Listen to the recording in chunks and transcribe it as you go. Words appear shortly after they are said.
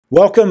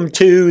Welcome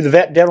to the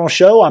Vet Dental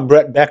Show. I'm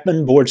Brett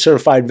Beckman, board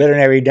certified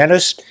veterinary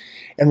dentist,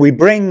 and we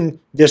bring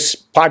this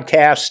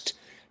podcast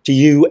to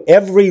you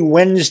every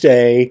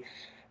Wednesday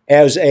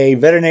as a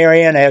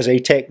veterinarian, as a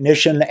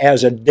technician,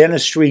 as a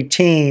dentistry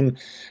team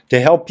to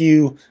help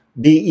you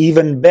be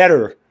even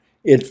better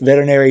at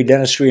veterinary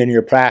dentistry in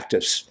your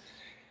practice.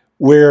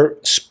 We're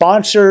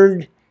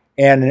sponsored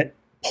and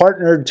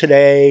partnered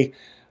today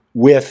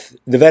with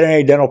the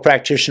Veterinary Dental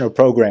Practitioner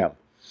Program.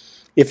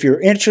 If you're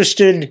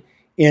interested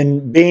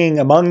in being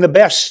among the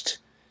best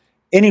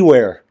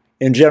anywhere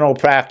in general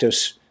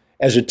practice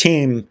as a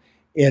team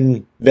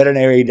in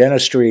veterinary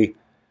dentistry,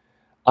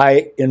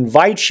 I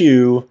invite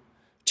you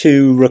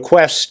to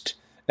request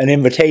an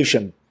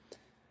invitation.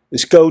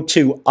 Let's go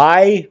to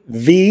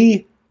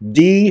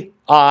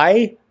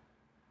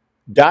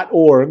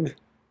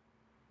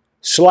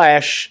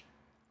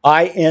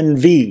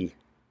ivdi.org/INV,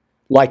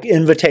 like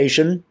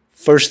invitation,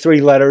 first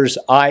three letters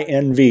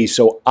INV.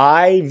 So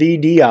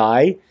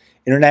IVDI,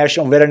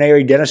 International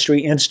Veterinary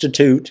Dentistry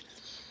Institute,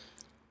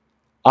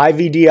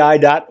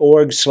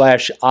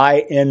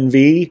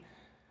 ivdi.org/INV,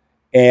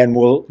 and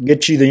we'll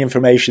get you the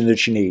information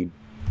that you need.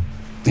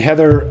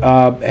 Heather,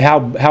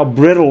 how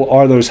brittle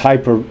are those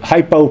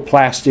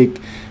hypoplastic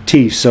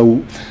teeth?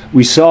 So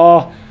we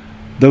saw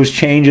those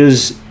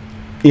changes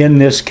in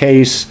this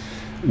case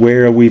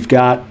where we've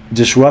got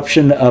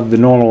disruption of the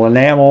normal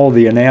enamel.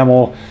 The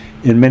enamel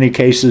in many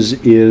cases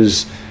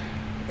is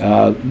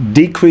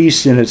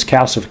decreased in its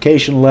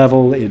calcification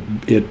level. It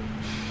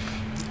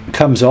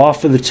comes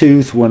off of the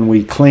tooth when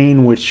we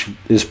clean, which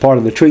is part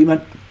of the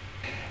treatment.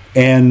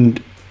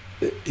 And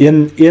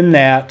in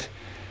that,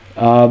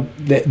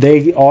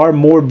 they are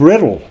more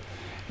brittle,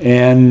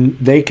 and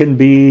they can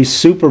be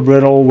super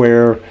brittle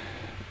where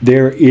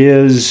there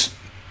is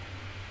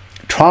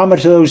trauma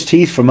to those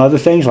teeth from other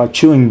things like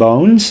chewing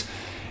bones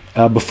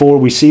before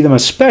we see them,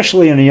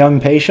 especially in a young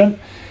patient,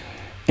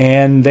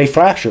 and they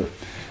fracture.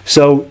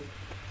 So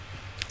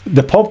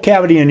the pulp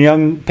cavity in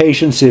young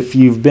patients, if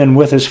you've been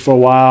with us for a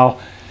while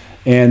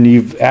and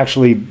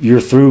you're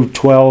through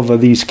 12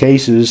 of these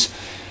cases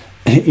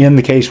in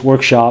the case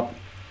workshop,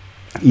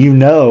 you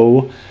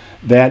know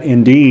that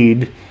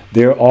indeed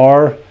there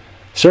are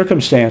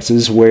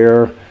circumstances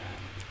where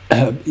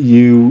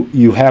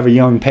you have a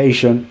young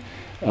patient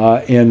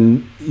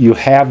and you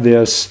have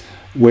this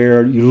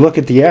where you look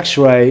at the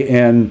x-ray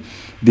and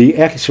the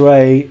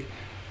x-ray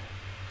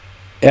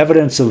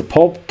evidence of the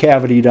pulp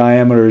cavity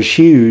diameter is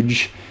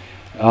huge,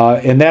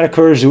 and that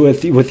occurs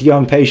with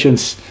young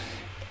patients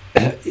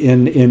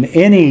in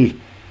any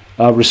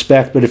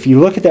respect. But if you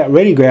look at that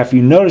radiograph,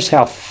 you notice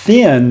how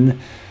thin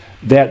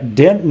that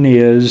dentin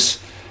is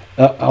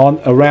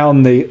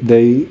around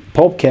the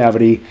pulp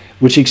cavity,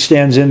 which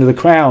extends into the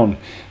crown.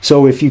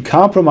 So if you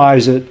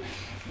compromise it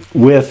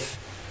with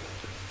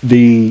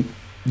the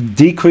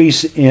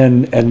decrease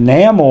in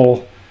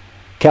enamel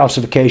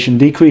calcification,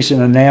 decrease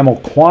in enamel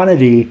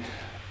quantity,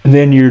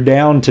 then you're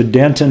down to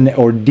dentin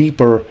or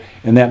deeper,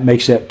 and that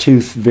makes that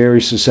tooth very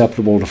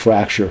susceptible to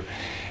fracture.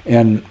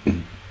 And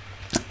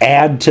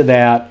add to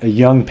that a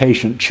young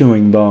patient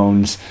chewing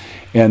bones,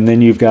 and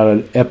then you've got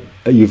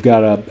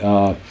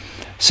a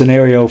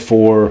scenario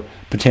for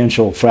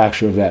potential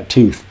fracture of that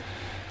tooth.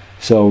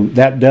 So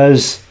that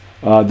does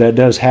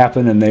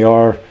happen, and they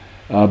are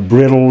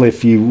brittle,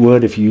 if you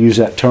use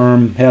that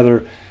term,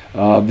 Heather.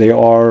 They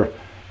are.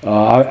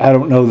 I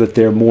don't know that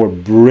they're more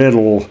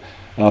brittle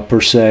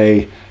per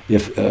se,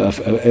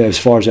 as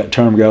far as that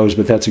term goes,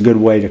 but that's a good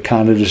way to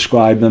kind of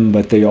describe them.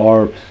 But they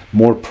are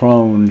more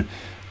prone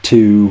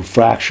to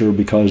fracture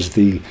because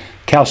the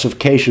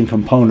calcification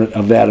component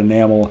of that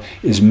enamel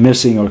is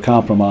missing or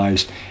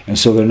compromised, and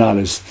so they're not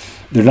as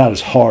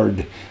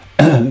hard.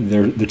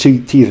 The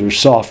teeth are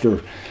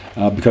softer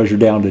because you're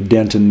down to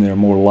dentin. They're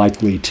more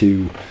likely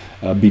to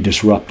be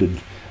disrupted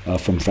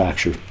from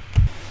fracture.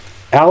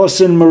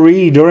 Allison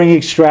Marie, during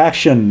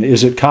extraction,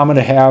 is it common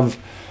to have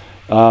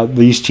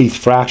these teeth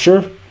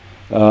fracture?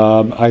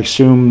 I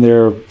assume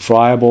they're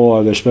friable.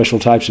 Are there special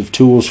types of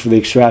tools for the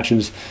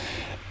extractions?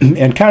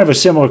 And kind of a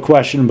similar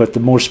question, but the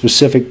more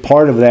specific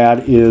part of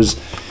that is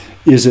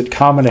it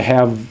common to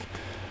have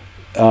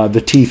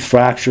the teeth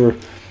fracture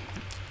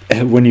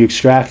when you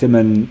extract them?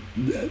 And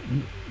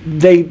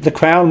the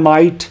crown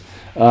might,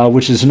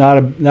 which is not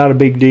a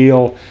big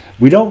deal.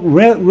 We don't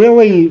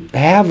really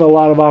have a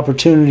lot of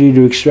opportunity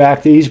to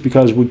extract these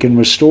because we can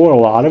restore a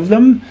lot of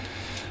them.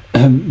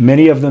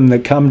 Many of them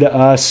that come to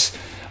us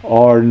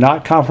are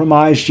not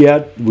compromised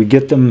yet. We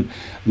get them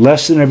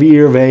less than a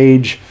year of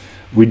age.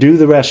 We do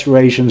the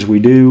restorations. We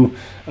do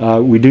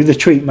the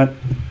treatment,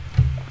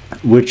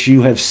 which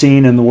you have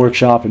seen in the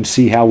workshop and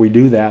see how we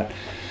do that,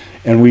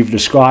 and we've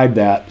described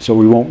that, so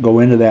we won't go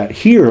into that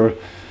here.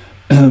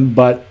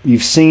 But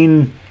you've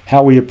seen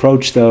how we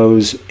approach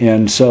those,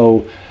 and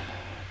so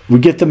we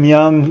get them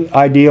young.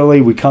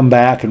 Ideally, we come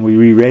back and we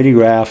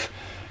re-radiograph,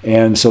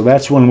 and so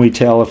that's when we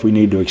tell if we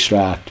need to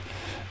extract.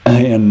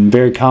 And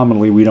very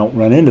commonly we don't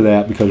run into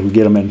that because we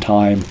get them in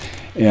time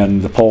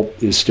and the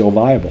pulp is still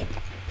viable.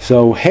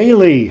 So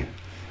Haley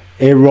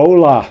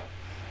Arola,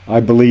 I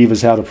believe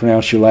is how to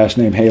pronounce your last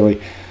name,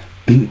 Haley.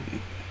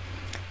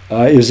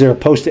 Is there a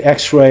post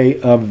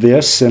X-ray of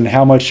this, and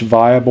how much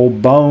viable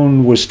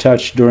bone was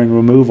touched during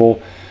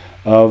removal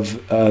of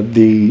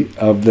the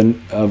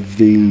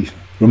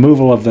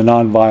removal of the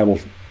non-viable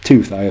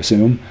tooth? I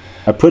assume.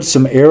 I put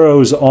some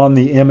arrows on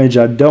the image.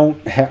 I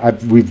don't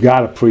have. We've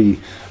got a pre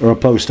or a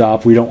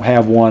post-op. We don't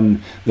have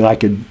one that I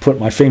could put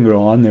my finger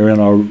on. They're in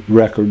our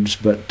records,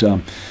 but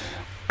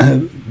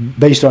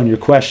based on your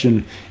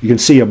question, you can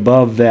see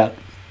above that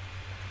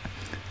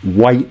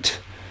white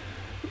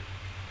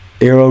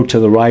arrow to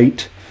the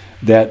right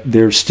that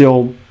there's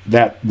still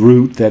that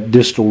root, that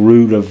distal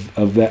root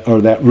of that, or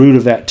that root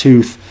of that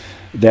tooth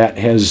that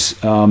has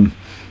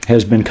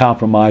been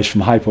compromised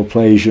from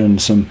hypoplasia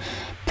and some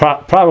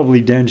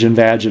probably dens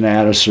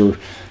invaginatus or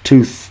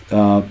tooth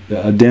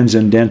dens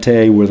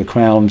indentae, where the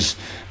crown's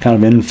kind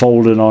of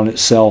enfolded on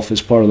itself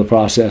as part of the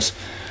process.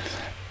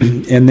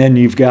 And then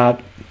you've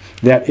got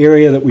that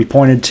area that we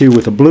pointed to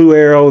with a blue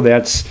arrow,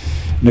 that's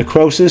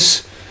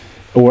necrosis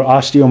or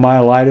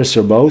osteomyelitis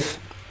or both.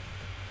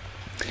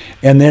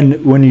 And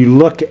then when you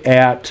look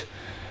at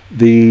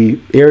the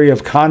area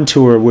of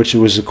contour, which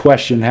was a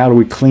question, how do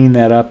we clean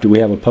that up? Do we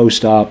have a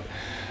post-op?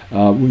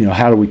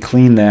 How do we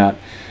clean that?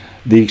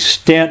 The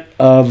extent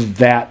of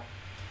that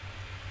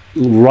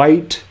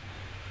right,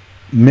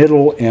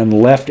 middle, and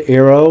left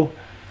arrow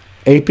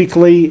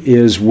apically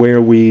is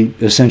where we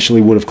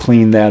essentially would have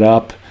cleaned that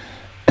up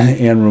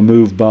and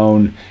removed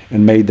bone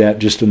and made that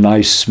just a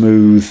nice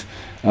smooth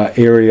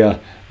area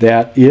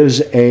that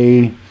is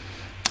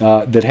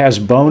that has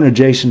bone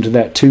adjacent to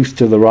that tooth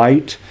to the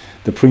right,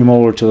 the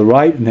premolar to the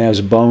right, and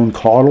has bone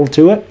caudal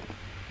to it.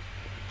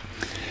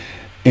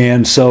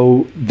 And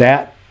so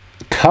that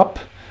cup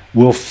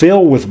will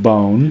fill with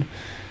bone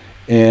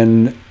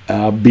and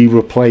be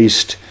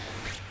replaced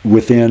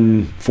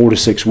within 4 to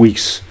 6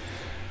 weeks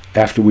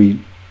after we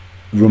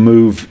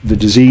remove the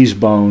diseased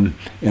bone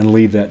and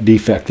leave that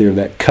defect there,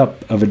 that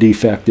cup of a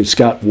defect. It's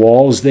got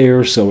walls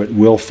there, so it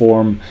will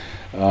form,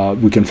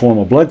 we can form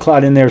a blood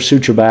clot in there,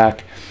 suture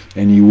back,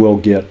 and you will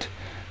get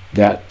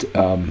that,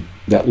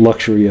 that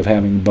luxury of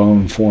having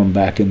bone form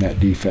back in that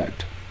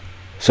defect.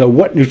 So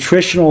what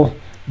nutritional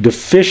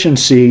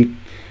deficiency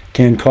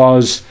can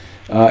cause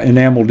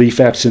enamel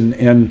defects?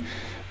 And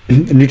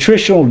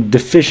nutritional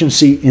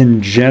deficiency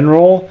in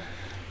general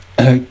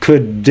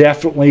could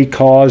definitely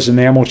cause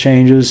enamel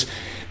changes.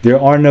 There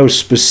are no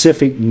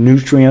specific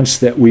nutrients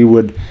that we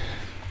would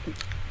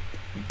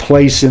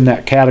place in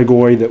that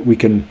category that we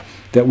can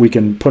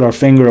put our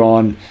finger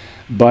on,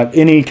 but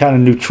any kind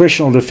of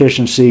nutritional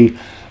deficiency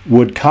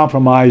would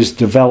compromise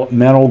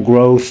developmental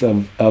growth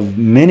of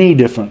many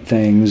different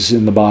things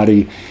in the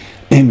body,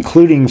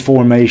 including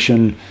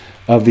formation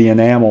of the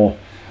enamel,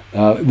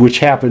 which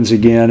happens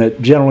again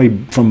at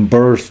generally from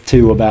birth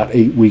to about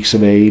 8 weeks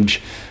of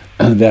age.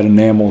 That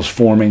enamel is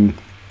forming,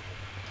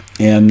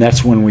 and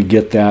that's when we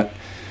get that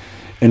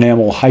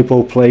enamel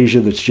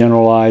hypoplasia that's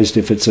generalized.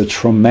 If it's a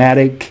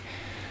traumatic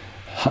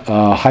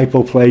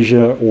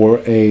hypoplasia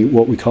or a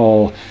what we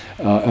call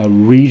a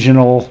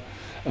regional,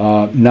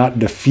 not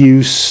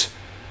diffuse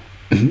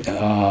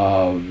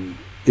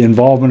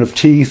involvement of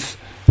teeth,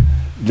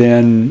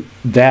 then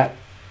that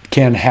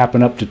can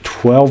happen up to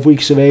 12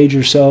 weeks of age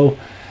or so,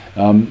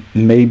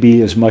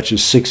 maybe as much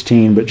as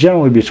 16, but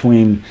generally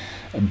between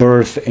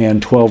birth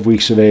and 12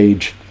 weeks of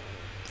age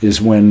is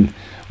when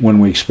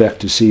we expect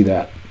to see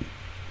that.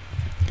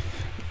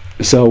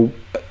 So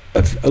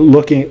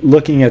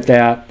looking at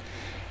that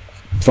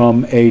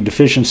from a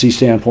deficiency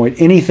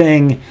standpoint,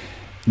 anything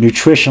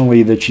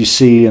nutritionally that you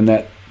see in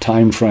that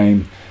time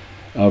frame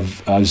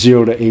of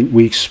 0 to 8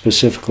 weeks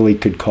specifically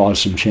could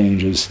cause some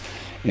changes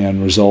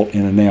and result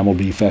in enamel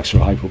defects or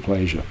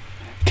hypoplasia.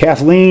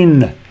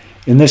 Kathleen,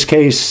 in this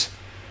case,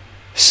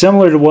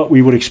 similar to what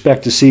we would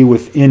expect to see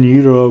with in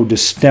utero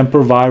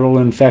distemper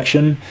viral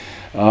infection.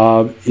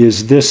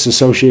 Is this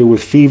associated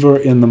with fever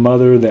in the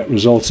mother that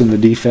results in the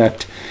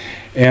defect?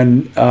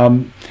 And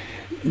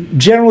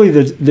generally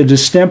the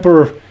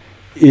distemper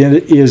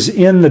is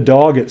in the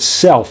dog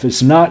itself.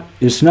 It's not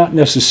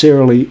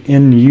necessarily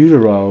in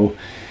utero.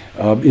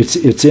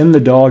 It's in the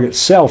dog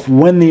itself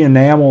when the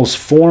enamel's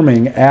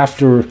forming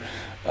after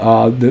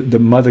the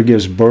mother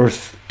gives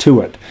birth to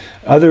it.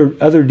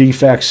 Other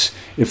defects,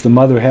 if the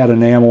mother had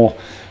enamel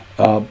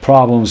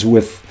problems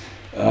with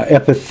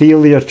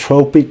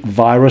epitheliotropic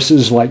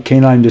viruses like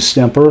canine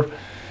distemper,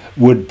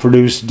 would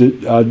produce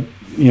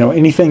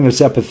anything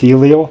that's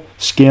epithelial,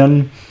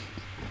 skin,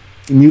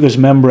 mucous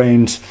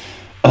membranes,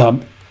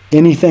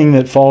 anything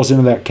that falls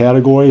into that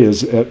category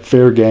is at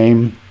fair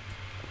game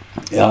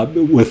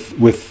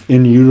with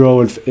in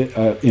utero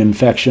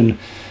infection.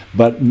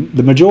 But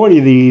the majority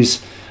of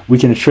these we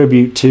can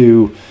attribute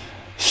to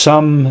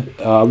some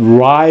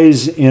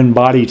rise in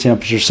body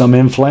temperature, some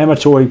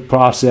inflammatory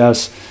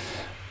process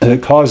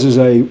that causes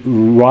a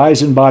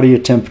rise in body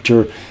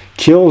temperature,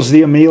 kills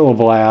the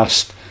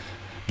ameloblast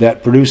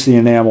that produce the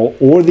enamel,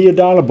 or the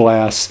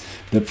odontoblasts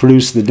that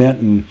produce the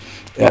dentin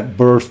at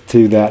birth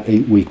to that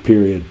 8-week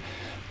period.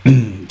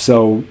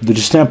 So the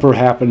distemper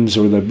happens,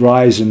 or the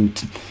rise in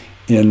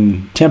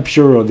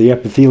temperature, or the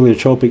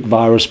epitheliotropic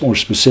virus, more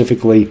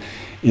specifically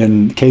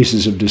in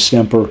cases of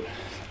distemper,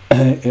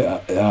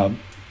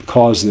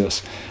 cause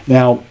this.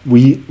 Now,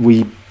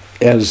 we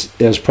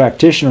as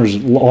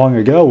practitioners long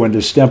ago, when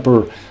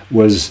distemper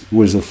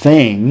was a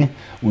thing,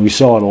 when we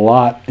saw it a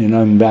lot in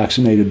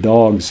unvaccinated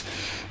dogs,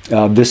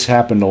 this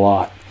happened a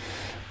lot.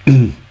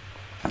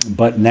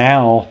 But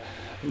now,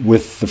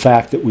 with the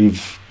fact that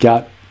we've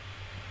got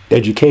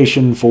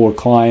education for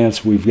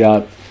clients, we've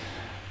got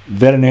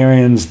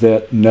veterinarians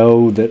that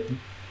know that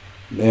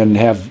and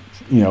have,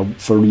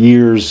 for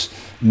years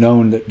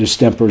known that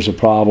distemper is a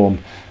problem,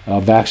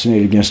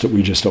 vaccinated against it.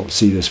 We just don't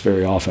see this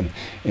very often.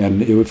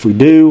 And if we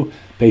do,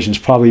 patient's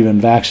probably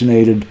been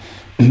vaccinated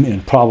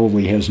and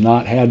probably has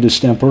not had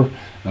distemper.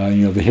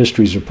 The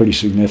histories are pretty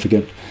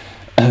significant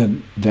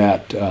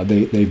that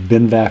they've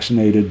been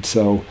vaccinated.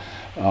 So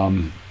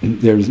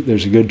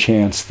there's a good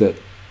chance that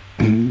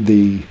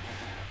the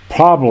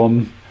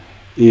problem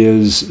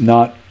is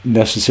not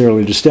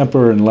necessarily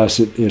distemper, unless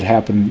it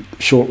happened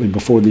shortly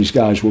before these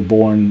guys were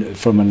born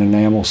from an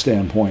enamel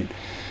standpoint.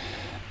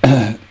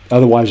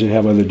 Otherwise, they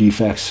have other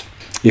defects.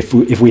 If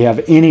we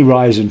have any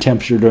rise in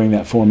temperature during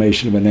that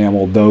formation of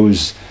enamel,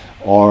 those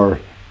are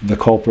the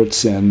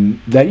culprits, and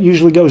that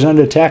usually goes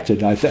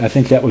undetected. I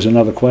think that was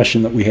another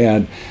question that we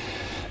had.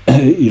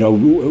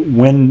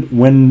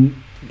 When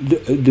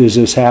does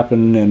this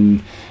happen,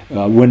 and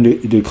when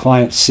do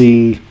clients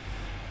see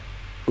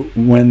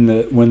when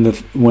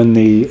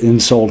the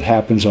insult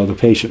happens? Are the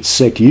patients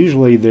sick?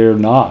 Usually they're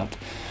not,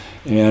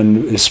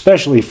 and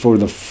especially for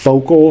the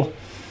focal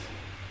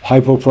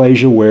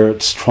hypoplasia, where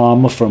it's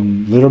trauma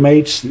from litter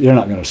mates, they're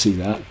not going to see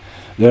that.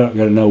 They're not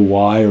going to know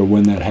why or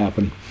when that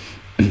happened.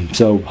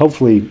 So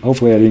hopefully I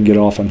didn't get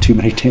off on too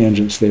many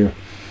tangents there.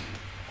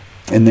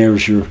 And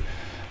there's your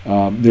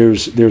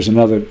there's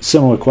another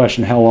similar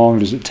question: how long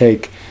does it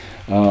take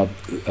a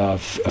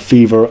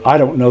fever? I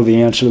don't know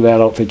the answer to that. I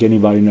don't think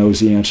anybody knows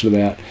the answer to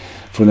that,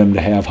 for them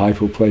to have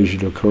hypoplasia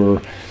to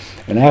occur.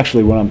 And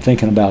actually, when I'm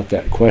thinking about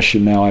that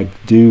question now, I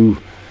do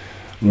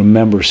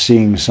remember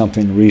seeing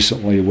something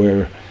recently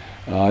where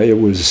it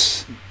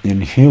was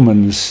in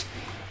humans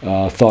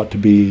thought to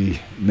be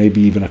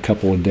maybe even a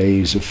couple of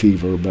days of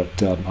fever,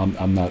 but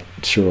I'm not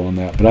sure on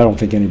that. But I don't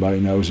think anybody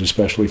knows,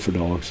 especially for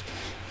dogs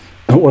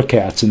or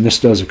cats, and this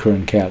does occur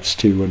in cats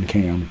too, and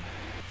can.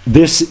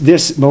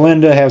 This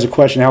Melinda has a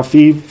question: how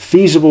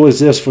feasible is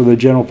this for the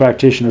general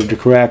practitioner to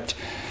correct,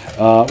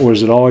 or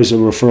is it always a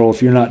referral?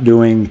 If you're not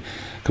doing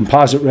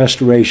composite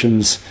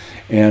restorations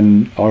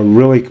and are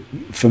really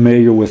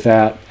familiar with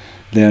that,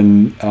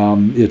 then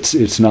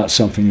it's not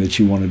something that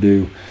you want to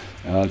do.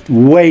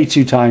 Way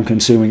too time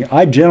consuming.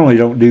 I generally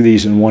don't do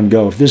these in one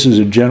go. If this is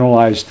a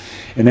generalized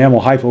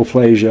enamel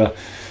hypoplasia,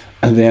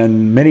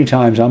 then many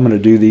times I'm going to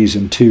do these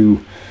in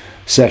 2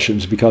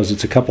 sessions, because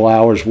it's a couple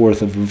hours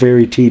worth of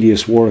very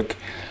tedious work,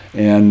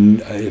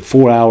 and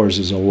 4 hours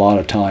is a lot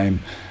of time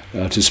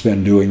to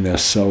spend doing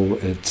this. So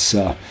it's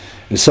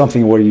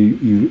something where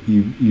you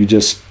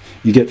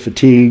get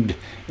fatigued,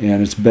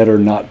 and it's better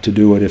not to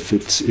do it if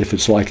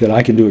it's like that.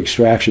 I can do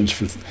extractions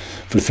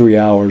for 3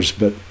 hours,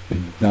 but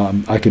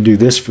I could do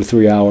this for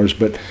 3 hours.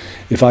 But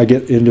if I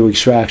get into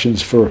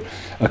extractions for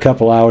a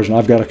couple hours and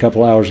I've got a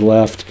couple hours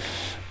left,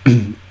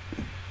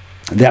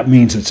 that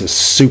means it's a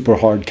super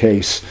hard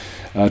case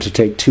to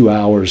take 2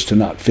 hours to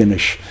not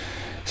finish.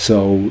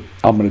 So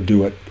I'm going to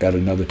do it at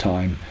another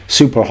time.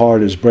 Super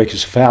hard is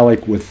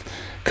brachycephalic with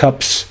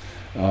cups.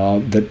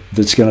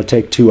 That's going to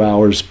take 2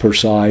 hours per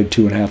side,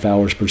 2.5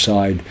 hours per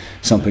side,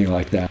 something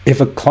like that.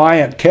 If a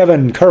client,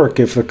 Kevin Kirk,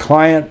 if the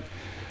client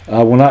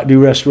will not do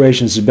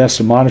restorations, it's best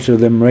to monitor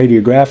them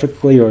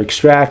radiographically or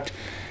extract.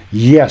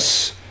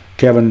 Yes,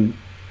 Kevin,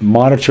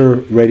 monitor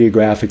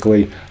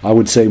radiographically. I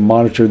would say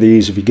monitor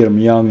these. If you get them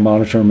young,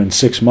 monitor them in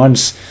 6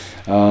 months.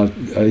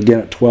 Again,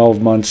 at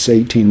 12 months,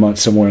 18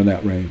 months, somewhere in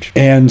that range.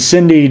 And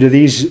Cindy, do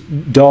these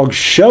dogs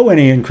show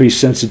any increased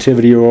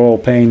sensitivity or oral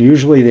pain?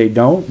 Usually they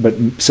don't, but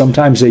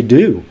sometimes they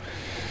do,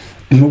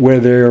 where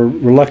they're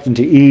reluctant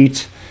to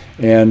eat,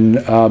 and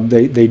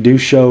they do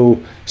show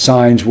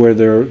signs where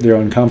they're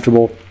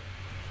uncomfortable,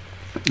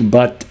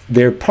 but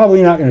they're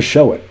probably not going to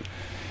show it.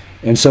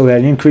 And so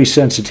that increased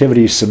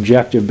sensitivity is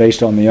subjective,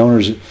 based on the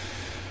owner's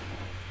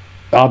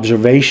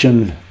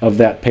observation of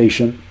that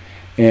patient,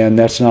 and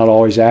that's not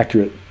always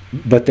accurate.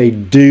 But they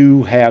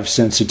do have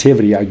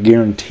sensitivity. I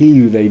guarantee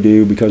you they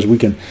do, because we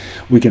can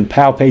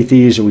palpate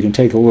these, or we can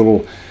take take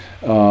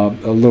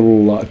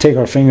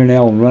our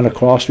fingernail and run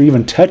across, or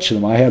even touch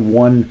them. I had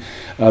one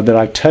that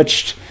I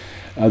touched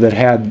that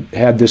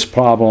had this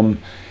problem,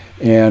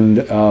 and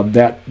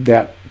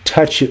that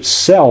touch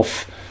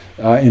itself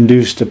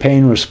induced a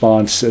pain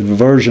response, an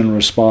aversion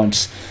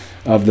response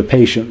of the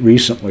patient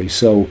recently.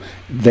 So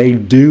they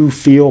do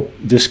feel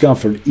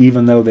discomfort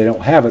even though they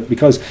don't have it,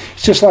 because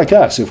it's just like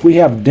us. If we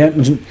have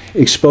dentin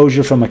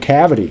exposure from a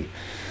cavity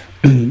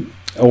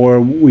or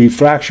we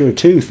fracture a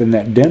tooth and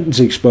that dentin's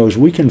exposed,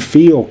 we can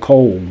feel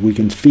cold. We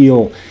can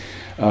feel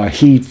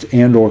heat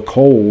and or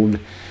cold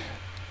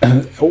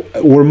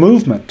or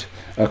movement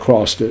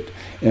across it.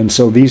 And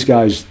so these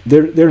guys,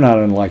 they're not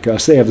unlike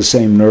us. They have the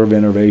same nerve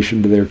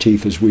innervation to their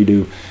teeth as we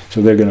do,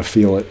 so they're going to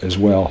feel it as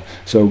well.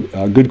 So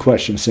good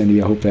question,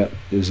 Cindy. I hope that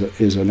is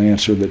an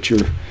answer that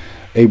you're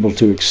able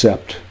to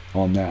accept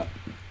on that.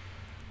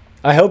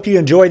 I hope you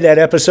enjoyed that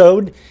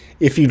episode.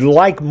 If you'd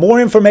like more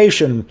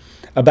information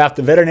about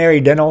the Veterinary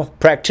Dental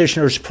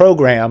Practitioners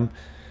Program,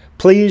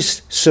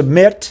 please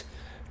submit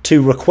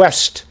to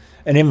request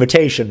an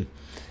invitation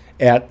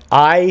at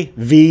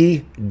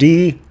ivdi.org/INV.